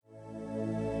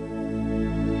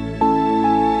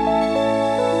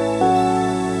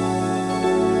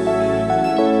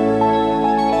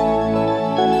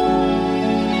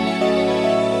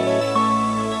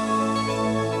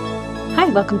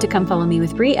welcome to Come Follow Me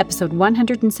with Bree, episode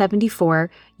 174,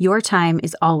 Your Time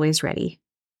is Always Ready.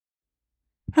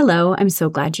 Hello, I'm so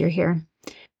glad you're here.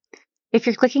 If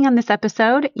you're clicking on this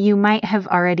episode, you might have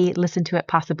already listened to it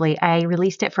possibly. I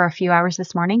released it for a few hours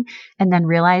this morning and then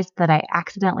realized that I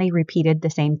accidentally repeated the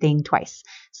same thing twice.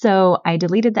 So I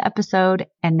deleted the episode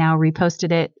and now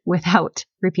reposted it without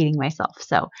repeating myself.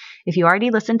 So if you already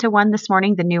listened to one this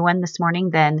morning, the new one this morning,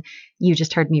 then you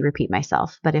just heard me repeat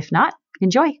myself. But if not,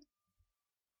 enjoy.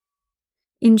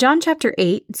 In John chapter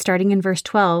 8, starting in verse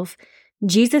 12,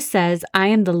 Jesus says, I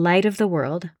am the light of the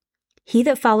world. He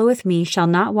that followeth me shall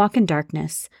not walk in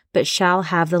darkness, but shall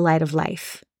have the light of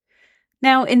life.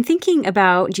 Now, in thinking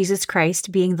about Jesus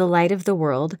Christ being the light of the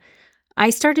world, I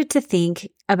started to think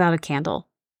about a candle.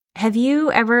 Have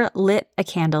you ever lit a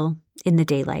candle in the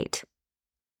daylight?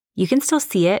 You can still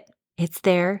see it. It's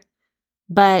there.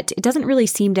 But it doesn't really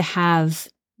seem to have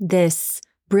this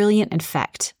brilliant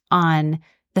effect on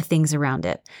the things around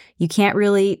it. You can't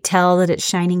really tell that it's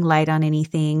shining light on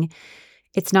anything.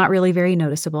 It's not really very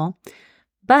noticeable.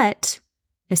 But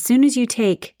as soon as you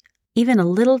take even a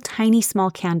little tiny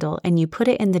small candle and you put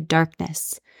it in the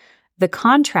darkness, the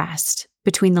contrast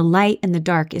between the light and the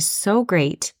dark is so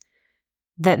great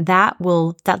that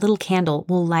little candle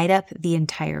will light up the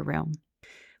entire room.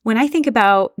 When I think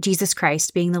about Jesus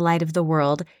Christ being the light of the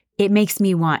world, it makes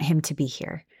me want him to be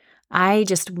here. I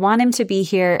just want him to be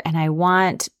here, and I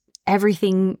want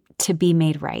everything to be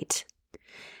made right.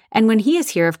 And when he is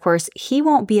here, of course, he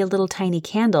won't be a little tiny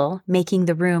candle making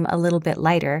the room a little bit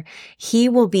lighter. He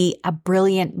will be a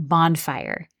brilliant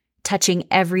bonfire, touching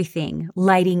everything,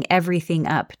 lighting everything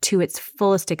up to its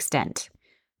fullest extent.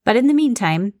 But in the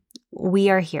meantime, we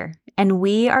are here, and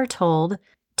we are told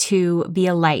to be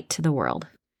a light to the world.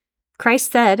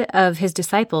 Christ said of his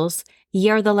disciples, Ye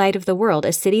are the light of the world.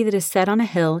 A city that is set on a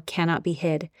hill cannot be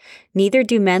hid. Neither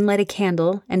do men light a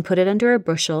candle and put it under a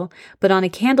bushel, but on a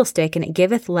candlestick, and it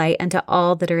giveth light unto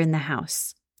all that are in the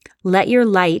house. Let your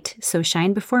light so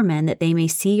shine before men that they may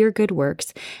see your good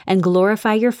works and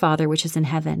glorify your Father which is in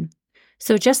heaven.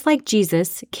 So just like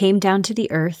Jesus came down to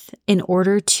the earth in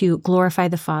order to glorify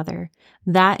the Father,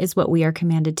 that is what we are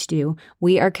commanded to do.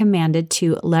 We are commanded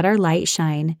to let our light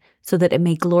shine so that it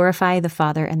may glorify the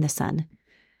Father and the Son.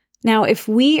 Now, if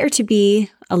we are to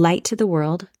be a light to the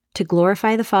world, to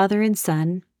glorify the Father and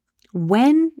Son,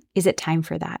 when is it time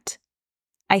for that?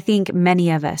 I think many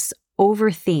of us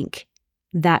overthink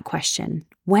that question.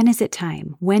 When is it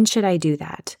time? When should I do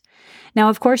that? Now,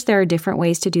 of course, there are different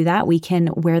ways to do that. We can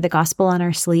wear the gospel on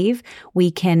our sleeve. We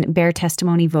can bear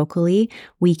testimony vocally.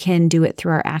 We can do it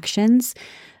through our actions.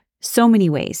 So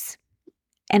many ways.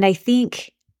 And I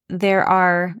think there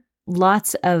are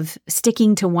lots of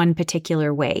sticking to one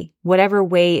particular way. Whatever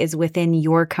way is within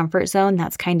your comfort zone,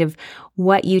 that's kind of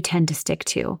what you tend to stick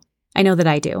to. I know that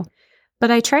I do.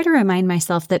 But I try to remind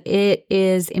myself that it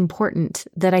is important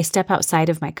that I step outside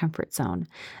of my comfort zone,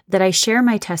 that I share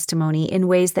my testimony in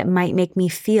ways that might make me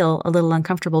feel a little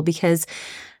uncomfortable, because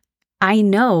I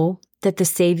know that the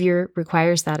Savior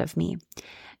requires that of me.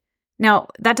 Now,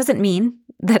 that doesn't mean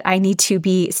that I need to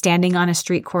be standing on a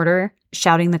street corner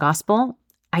shouting the gospel.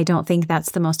 I don't think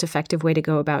that's the most effective way to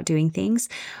go about doing things.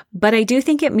 But I do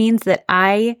think it means that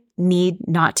I need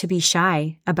not to be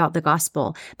shy about the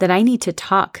gospel, that I need to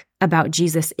talk about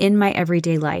Jesus in my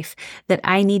everyday life, that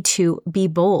I need to be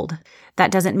bold. That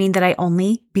doesn't mean that I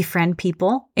only befriend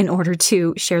people in order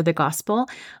to share the gospel,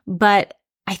 but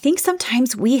I think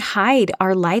sometimes we hide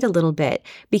our light a little bit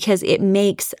because it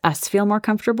makes us feel more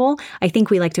comfortable. I think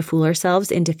we like to fool ourselves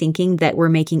into thinking that we're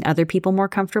making other people more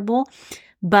comfortable,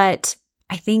 but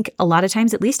I think a lot of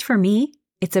times, at least for me,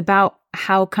 it's about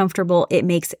how comfortable it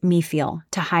makes me feel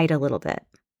to hide a little bit.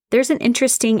 There's an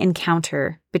interesting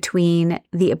encounter between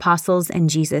the apostles and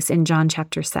Jesus in John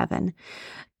chapter 7.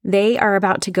 They are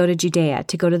about to go to Judea,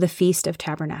 to go to the Feast of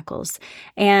Tabernacles.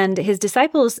 And his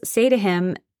disciples say to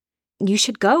him, you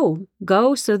should go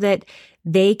so that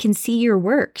they can see your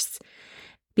works.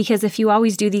 Because if you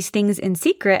always do these things in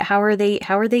secret, how are they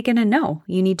going to know?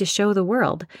 You need to show the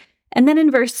world. And then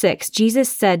in verse 6, Jesus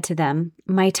said to them,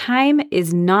 My time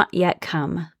is not yet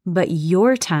come, but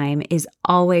your time is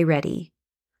always ready.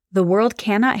 The world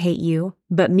cannot hate you,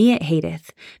 but me it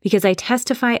hateth, because I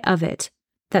testify of it,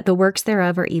 that the works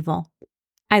thereof are evil.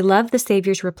 I love the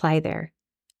Savior's reply there.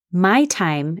 My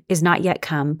time is not yet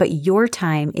come, but your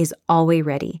time is always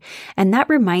ready. And that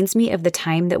reminds me of the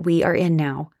time that we are in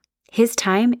now. His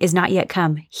time is not yet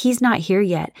come. He's not here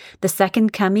yet. The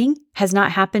second coming has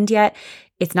not happened yet.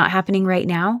 It's not happening right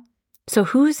now. So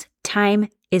whose time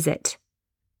is it?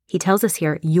 He tells us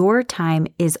here, your time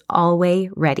is always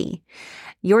ready.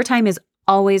 Your time is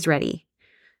always ready.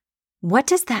 What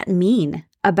does that mean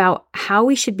about how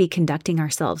we should be conducting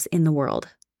ourselves in the world?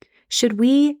 Should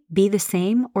we be the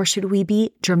same or should we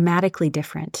be dramatically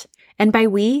different? And by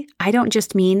we, I don't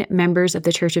just mean members of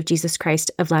the Church of Jesus Christ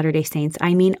of Latter-day Saints.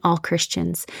 I mean all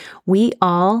Christians. We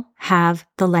all have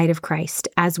the light of Christ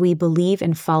as we believe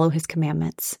and follow his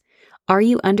commandments. Are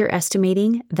you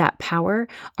underestimating that power?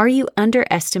 Are you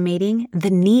underestimating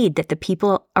the need that the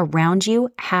people around you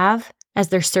have as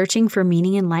they're searching for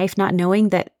meaning in life, not knowing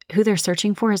that who they're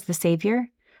searching for is the Savior?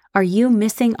 Are you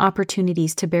missing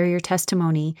opportunities to bear your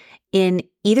testimony in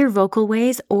either vocal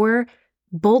ways or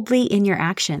boldly in your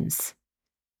actions?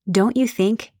 Don't you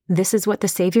think this is what the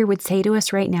Savior would say to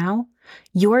us right now?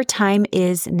 Your time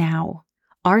is now.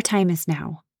 Our time is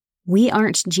now. We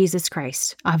aren't Jesus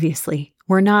Christ, obviously.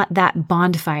 We're not that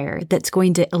bonfire that's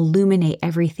going to illuminate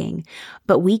everything,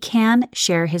 but we can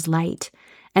share his light.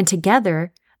 And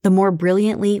together, the more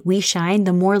brilliantly we shine,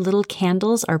 the more little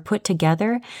candles are put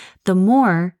together, the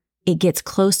more it gets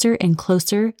closer and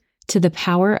closer to the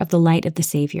power of the light of the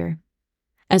Savior.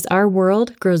 As our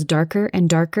world grows darker and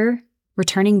darker,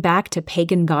 returning back to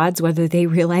pagan gods, whether they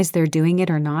realize they're doing it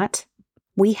or not,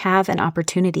 we have an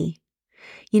opportunity.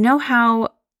 You know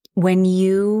how when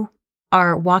you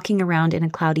are walking around in a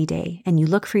cloudy day and you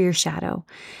look for your shadow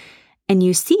and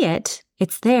you see it,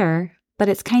 it's there, but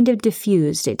it's kind of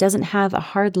diffused. It doesn't have a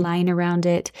hard line around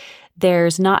it.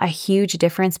 There's not a huge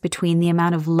difference between the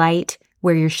amount of light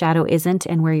where your shadow isn't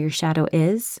and where your shadow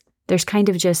is. There's kind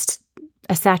of just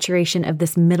a saturation of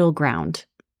this middle ground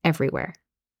everywhere.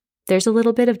 There's a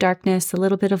little bit of darkness, a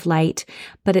little bit of light,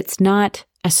 but it's not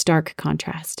a stark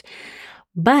contrast.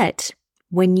 But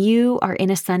when you are in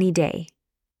a sunny day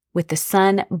with the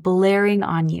sun blaring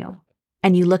on you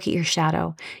and you look at your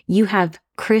shadow, you have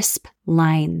crisp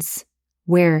lines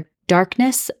where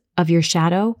darkness of your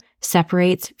shadow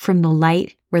separates from the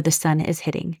light where the sun is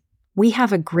hitting. We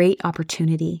have a great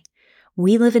opportunity.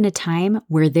 We live in a time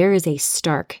where there is a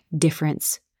stark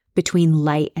difference between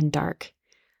light and dark.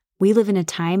 We live in a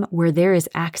time where there is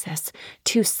access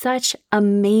to such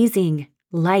amazing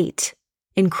light,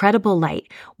 incredible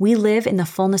light. We live in the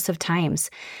fullness of times.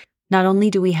 Not only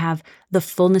do we have the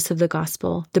fullness of the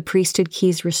gospel, the priesthood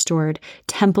keys restored,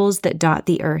 temples that dot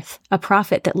the earth, a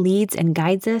prophet that leads and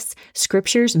guides us,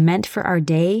 scriptures meant for our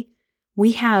day,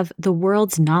 we have the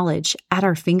world's knowledge at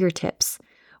our fingertips.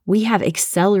 We have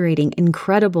accelerating,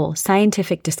 incredible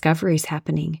scientific discoveries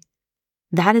happening.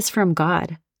 That is from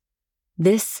God.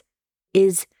 This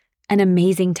is an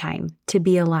amazing time to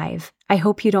be alive. I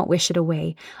hope you don't wish it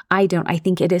away. I don't. I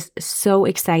think it is so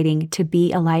exciting to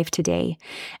be alive today.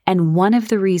 And one of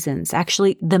the reasons,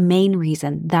 actually the main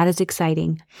reason that is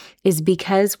exciting, is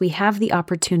because we have the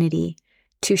opportunity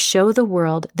to show the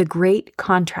world the great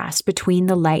contrast between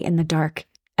the light and the dark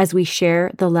as we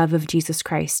share the love of Jesus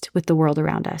Christ with the world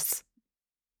around us.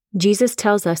 Jesus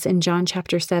tells us in John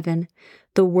chapter 7,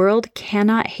 "The world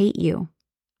cannot hate you,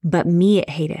 but me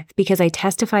it hateth, because I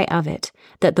testify of it,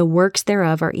 that the works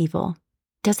thereof are evil."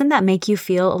 Doesn't that make you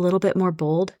feel a little bit more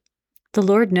bold? The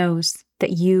Lord knows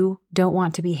that you don't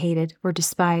want to be hated or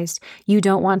despised. You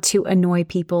don't want to annoy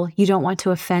people. You don't want to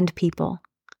offend people.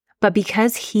 But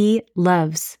because he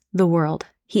loves the world,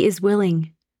 he is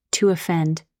willing to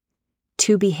offend,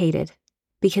 to be hated,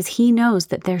 because he knows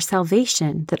that their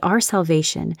salvation, that our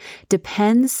salvation,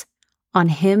 depends on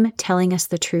him telling us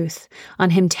the truth,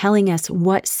 on him telling us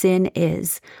what sin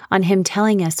is, on him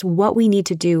telling us what we need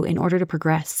to do in order to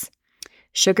progress.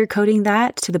 Sugarcoating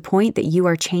that to the point that you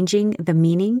are changing the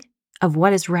meaning of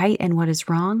what is right and what is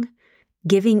wrong,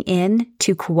 giving in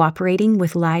to cooperating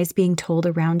with lies being told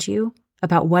around you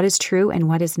about what is true and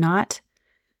what is not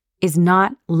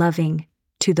loving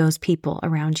to those people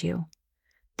around you.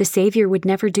 The Savior would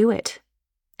never do it,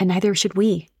 and neither should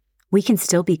we. We can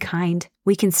still be kind.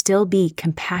 We can still be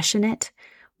compassionate.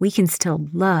 We can still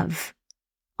love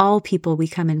all people we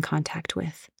come in contact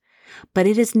with. But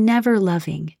it is never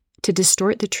loving to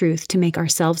distort the truth to make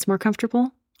ourselves more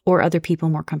comfortable or other people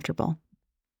more comfortable.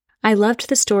 I loved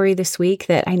the story this week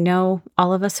that I know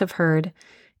all of us have heard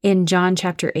in John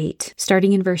chapter 8,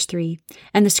 starting in verse 3.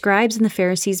 "And the scribes and the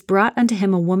Pharisees brought unto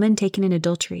him a woman taken in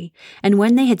adultery. And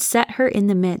when they had set her in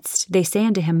the midst, they say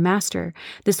unto him, Master,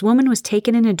 this woman was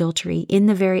taken in adultery in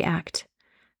the very act.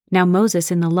 Now Moses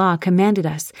in the law commanded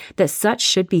us that such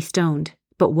should be stoned.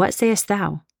 But what sayest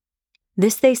thou?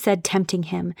 This they said, tempting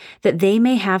him, that they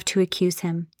may have to accuse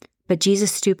him. But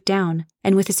Jesus stooped down,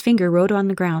 and with his finger wrote on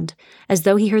the ground, as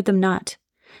though he heard them not.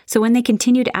 So when they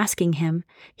continued asking him,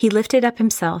 he lifted up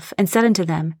himself and said unto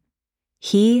them,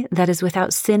 He that is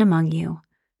without sin among you,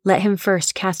 let him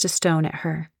first cast a stone at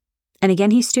her. And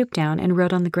again he stooped down and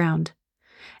wrote on the ground.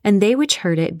 And they which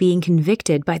heard it, being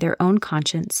convicted by their own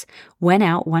conscience, went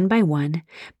out one by one,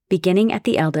 beginning at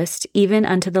the eldest, even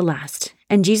unto the last.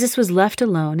 And Jesus was left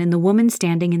alone, and the woman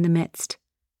standing in the midst.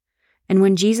 And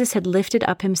when Jesus had lifted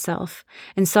up himself,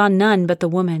 and saw none but the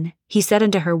woman, he said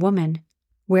unto her, Woman,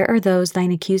 where are those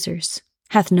thine accusers?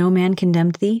 Hath no man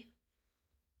condemned thee?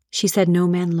 She said, No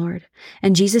man, Lord.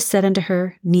 And Jesus said unto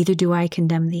her, Neither do I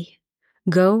condemn thee.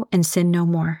 Go and sin no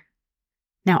more.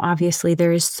 Now, obviously,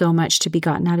 there is so much to be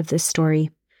gotten out of this story.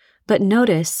 But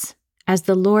notice, as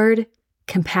the Lord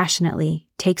compassionately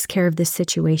takes care of this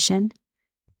situation,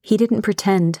 he didn't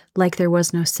pretend like there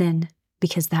was no sin,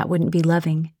 because that wouldn't be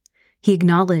loving. He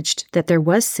acknowledged that there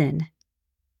was sin.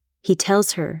 He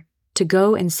tells her to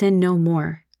go and sin no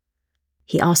more.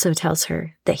 He also tells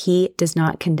her that he does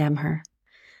not condemn her.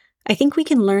 I think we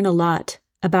can learn a lot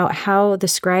about how the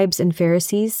scribes and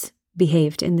Pharisees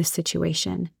behaved in this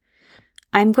situation.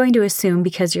 I'm going to assume,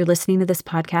 because you're listening to this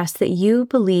podcast, that you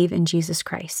believe in Jesus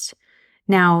Christ.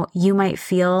 Now, you might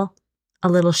feel a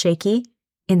little shaky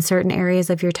in certain areas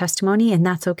of your testimony, and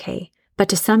that's okay. But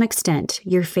to some extent,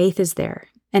 your faith is there.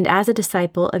 And as a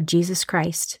disciple of Jesus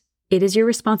Christ, it is your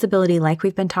responsibility, like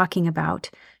we've been talking about,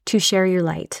 to share your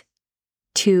light,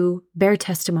 to bear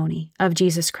testimony of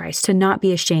Jesus Christ, to not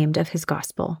be ashamed of his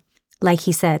gospel. Like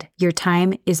he said, your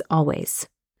time is always.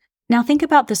 Now think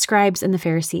about the scribes and the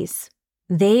Pharisees.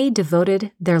 They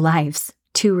devoted their lives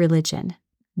to religion.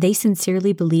 They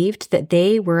sincerely believed that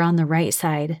they were on the right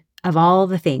side of all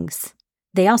the things.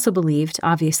 They also believed,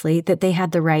 obviously, that they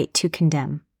had the right to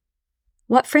condemn.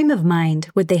 What frame of mind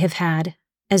would they have had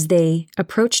as they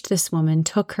approached this woman,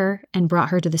 took her, and brought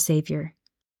her to the Savior?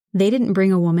 They didn't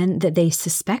bring a woman that they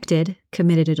suspected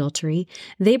committed adultery.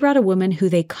 They brought a woman who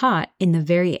they caught in the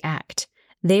very act.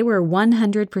 They were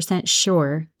 100%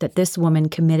 sure that this woman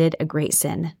committed a great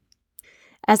sin.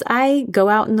 As I go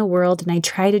out in the world and I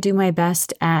try to do my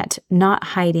best at not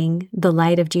hiding the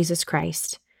light of Jesus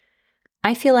Christ,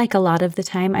 I feel like a lot of the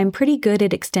time I'm pretty good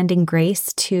at extending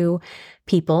grace to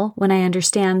people when I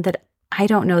understand that I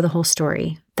don't know the whole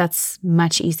story. That's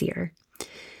much easier.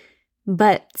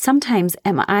 But sometimes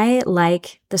am I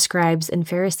like the scribes and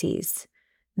Pharisees?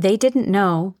 They didn't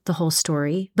know the whole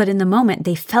story, but in the moment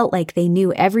they felt like they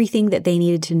knew everything that they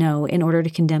needed to know in order to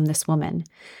condemn this woman.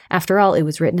 After all, it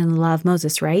was written in the law of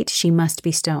Moses, right? She must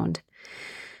be stoned.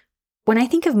 When I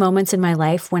think of moments in my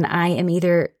life when I am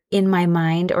either in my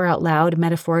mind or out loud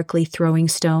metaphorically throwing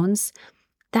stones,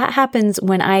 that happens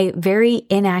when I very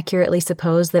inaccurately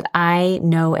suppose that I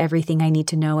know everything I need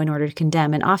to know in order to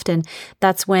condemn. And often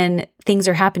that's when things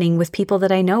are happening with people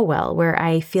that I know well, where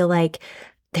I feel like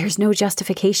there's no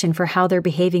justification for how they're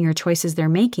behaving or choices they're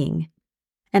making.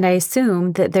 And I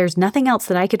assume that there's nothing else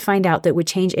that I could find out that would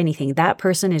change anything. That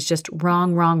person is just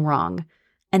wrong, wrong, wrong.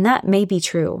 And that may be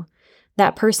true.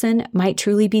 That person might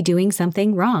truly be doing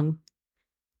something wrong.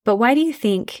 But why do you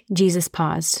think Jesus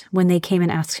paused when they came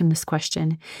and asked him this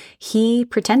question? He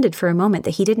pretended for a moment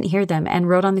that he didn't hear them and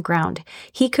wrote on the ground.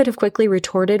 He could have quickly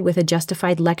retorted with a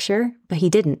justified lecture, but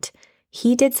he didn't.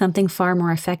 He did something far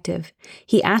more effective.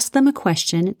 He asked them a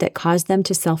question that caused them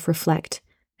to self-reflect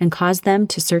and caused them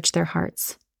to search their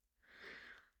hearts.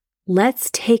 Let's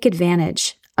take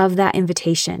advantage of that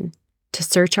invitation to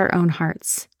search our own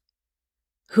hearts.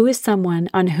 Who is someone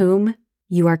on whom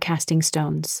you are casting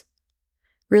stones?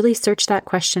 Really search that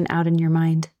question out in your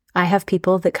mind. I have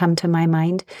people that come to my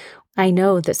mind. I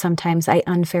know that sometimes I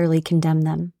unfairly condemn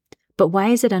them. But why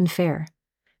is it unfair?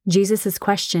 Jesus'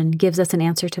 question gives us an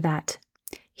answer to that.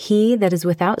 He that is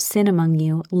without sin among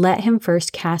you, let him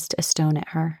first cast a stone at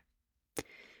her.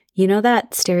 You know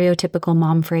that stereotypical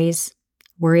mom phrase,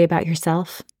 worry about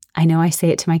yourself? I know I say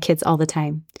it to my kids all the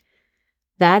time.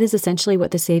 That is essentially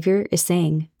what the Savior is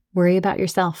saying. Worry about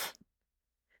yourself.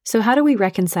 So how do we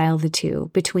reconcile the two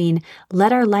between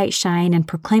let our light shine and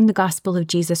proclaim the gospel of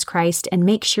Jesus Christ and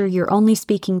make sure you're only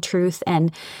speaking truth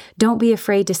and don't be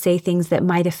afraid to say things that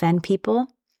might offend people,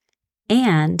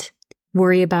 and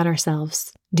worry about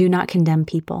ourselves? Do not condemn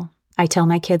people. I tell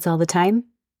my kids all the time,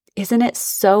 isn't it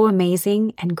so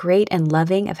amazing and great and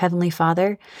loving of Heavenly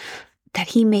Father that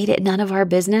He made it none of our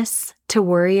business to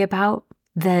worry about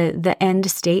the end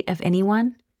state of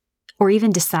anyone? Or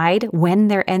even decide when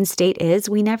their end state is.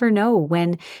 We never know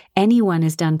when anyone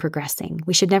is done progressing.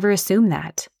 We should never assume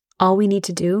that. All we need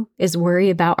to do is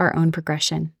worry about our own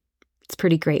progression. It's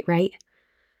pretty great, right?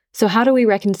 So how do we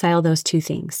reconcile those two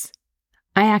things?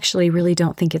 I actually really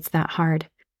don't think it's that hard.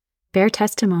 Bear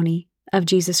testimony of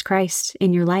Jesus Christ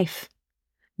in your life.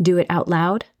 Do it out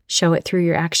loud, show it through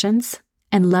your actions,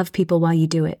 and love people while you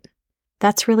do it.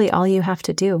 That's really all you have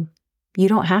to do. You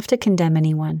don't have to condemn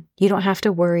anyone. You don't have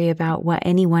to worry about what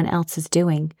anyone else is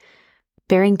doing.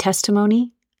 Bearing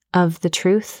testimony of the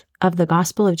truth of the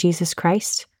gospel of Jesus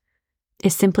Christ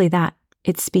is simply that.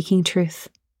 It's speaking truth.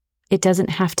 It doesn't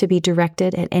have to be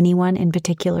directed at anyone in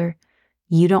particular.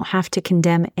 You don't have to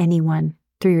condemn anyone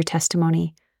through your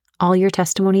testimony. All your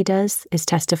testimony does is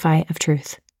testify of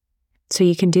truth. So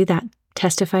you can do that.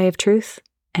 Testify of truth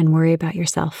and worry about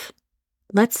yourself.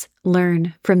 Let's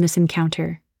learn from this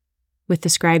encounter with the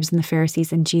scribes and the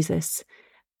Pharisees and Jesus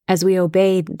as we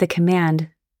obey the command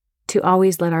to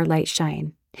always let our light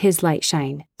shine, His light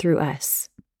shine through us.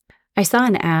 I saw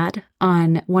an ad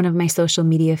on one of my social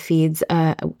media feeds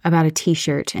about a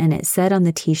t-shirt, and it said on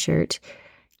the t-shirt,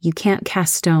 "You can't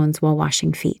cast stones while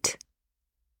washing feet,"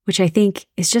 which I think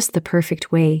is just the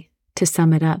perfect way to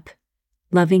sum it up.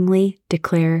 Lovingly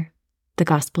declare the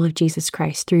gospel of Jesus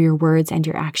Christ through your words and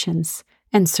your actions,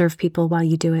 and serve people while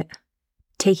you do it.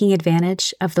 Taking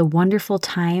advantage of the wonderful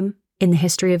time in the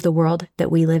history of the world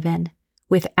that we live in,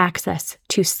 with access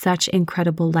to such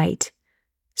incredible light,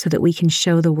 so that we can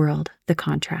show the world the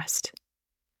contrast.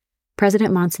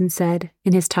 President Monson said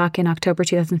in his talk in October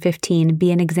 2015,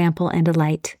 "Be an example and a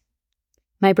light."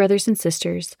 My brothers and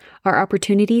sisters, our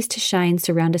opportunities to shine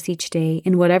surround us each day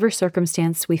in whatever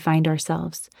circumstance we find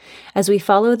ourselves. As we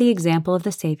follow the example of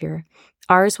the Savior,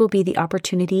 ours will be the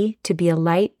opportunity to be a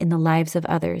light in the lives of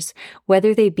others,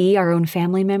 whether they be our own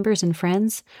family members and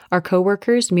friends, our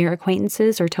coworkers, mere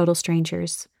acquaintances, or total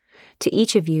strangers. To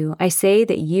each of you, I say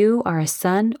that you are a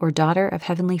son or daughter of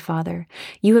Heavenly Father.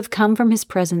 You have come from His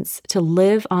presence to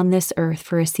live on this earth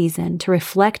for a season, to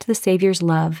reflect the Savior's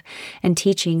love and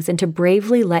teachings, and to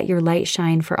bravely let your light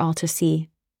shine for all to see.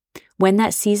 When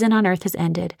that season on earth has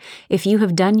ended, if you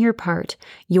have done your part,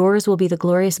 yours will be the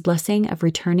glorious blessing of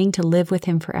returning to live with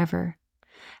Him forever.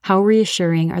 How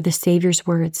reassuring are the Savior's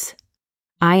words,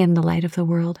 "I am the light of the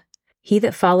world. He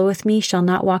that followeth me shall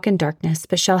not walk in darkness,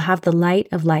 but shall have the light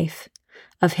of life.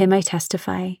 Of Him I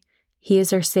testify. He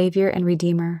is our Savior and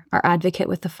Redeemer, our advocate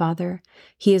with the Father.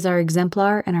 He is our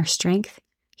exemplar and our strength.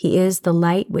 He is the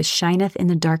light which shineth in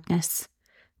the darkness.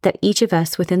 That each of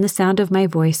us within the sound of my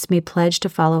voice may pledge to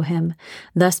follow Him,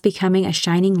 thus becoming a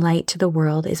shining light to the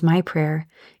world is my prayer,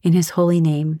 in His holy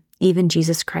name, even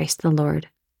Jesus Christ the Lord.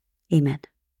 Amen."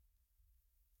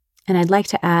 And I'd like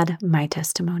to add my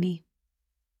testimony.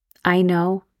 I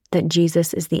know that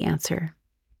Jesus is the answer.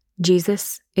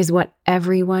 Jesus is what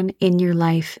everyone in your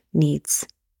life needs,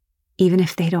 even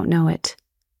if they don't know it.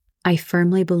 I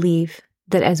firmly believe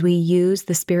that as we use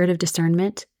the spirit of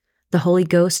discernment, the Holy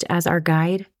Ghost as our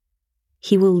guide,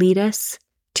 He will lead us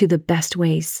to the best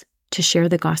ways to share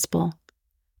the gospel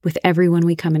with everyone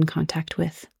we come in contact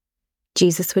with.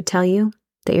 Jesus would tell you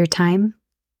that your time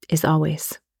is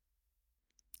always.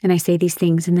 And I say these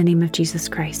things in the name of Jesus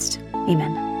Christ.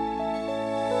 Amen.